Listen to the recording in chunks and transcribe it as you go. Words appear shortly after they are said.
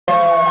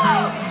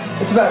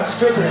It's about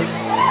strippers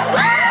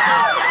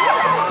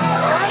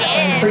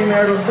and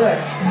premarital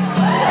sex.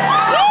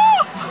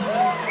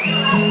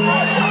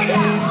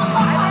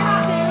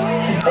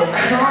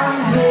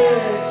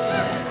 Convict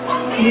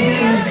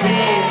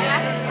music.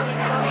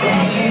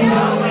 And you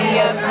know where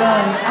you're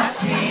from. I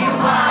see you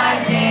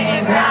winding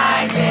and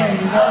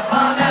grinding up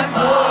on that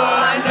floor.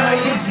 I know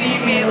you see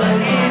me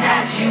looking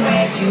at you,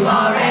 and you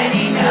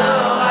already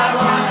know I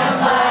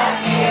wanna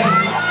love you.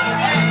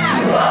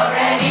 You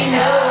already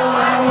know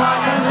I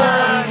wanna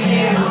love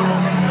you.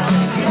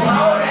 You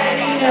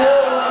already know.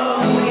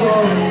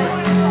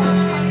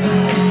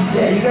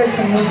 Yeah, you guys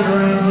can move it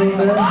around a little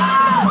bit. Let's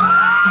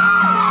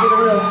get it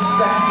real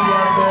sexy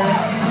out there.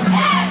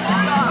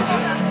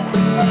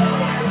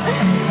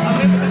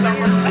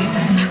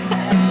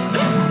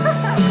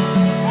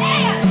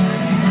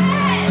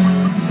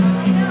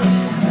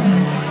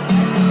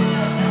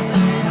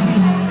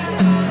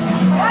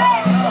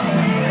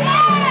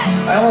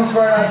 I almost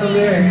wrote out the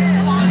lyrics.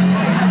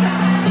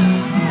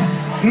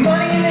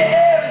 Money in the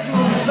air is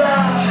moving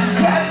far.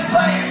 Grab you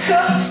by your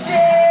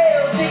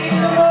coattail, take you to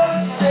the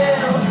motor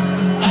sale,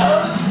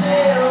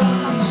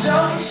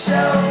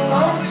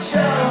 on the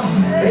show.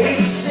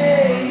 Baby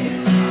say,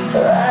 I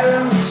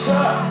am the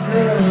short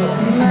girl,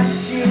 and my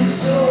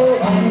shoes all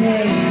on me.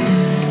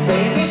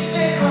 Baby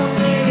stick on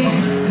me,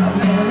 I'm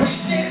gonna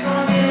stick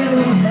on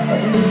you,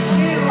 and if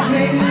you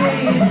bring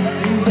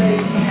me,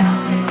 baby.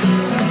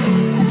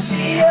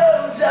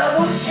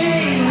 Double G,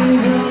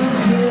 gonna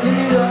put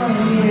it on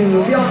you.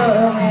 If y'all know,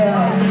 help me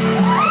out.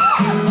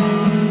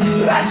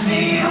 I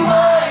see you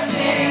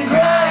winding and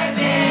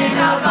grinding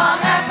up on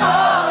that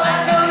pole. I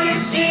know you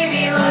see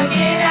me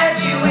looking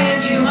at you,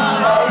 and you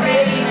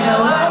already know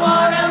I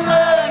wanna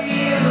love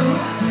you.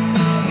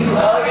 You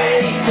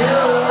already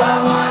know I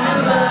wanna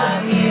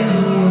love you.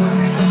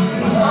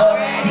 You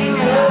already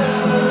know.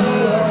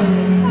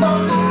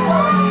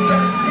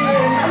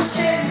 I'm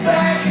sitting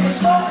back in the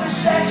smoker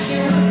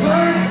section.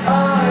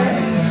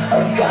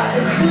 I've got a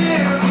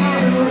clear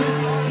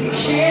view. You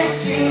can't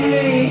see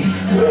me,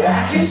 but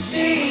I can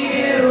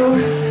see you.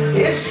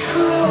 It's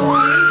cool,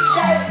 each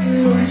at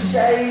you,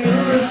 inside you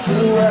look so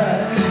wet.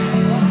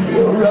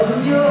 You're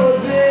rubbing your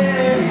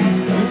bed,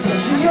 I'm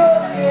touching your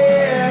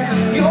hair.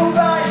 Your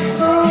body's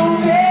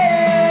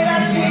moving, I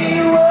see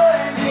you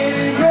winding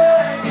and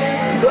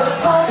grinding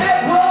up on that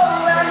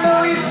pole. I know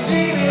you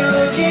see me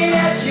looking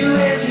at you,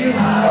 and you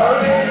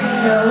already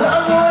know.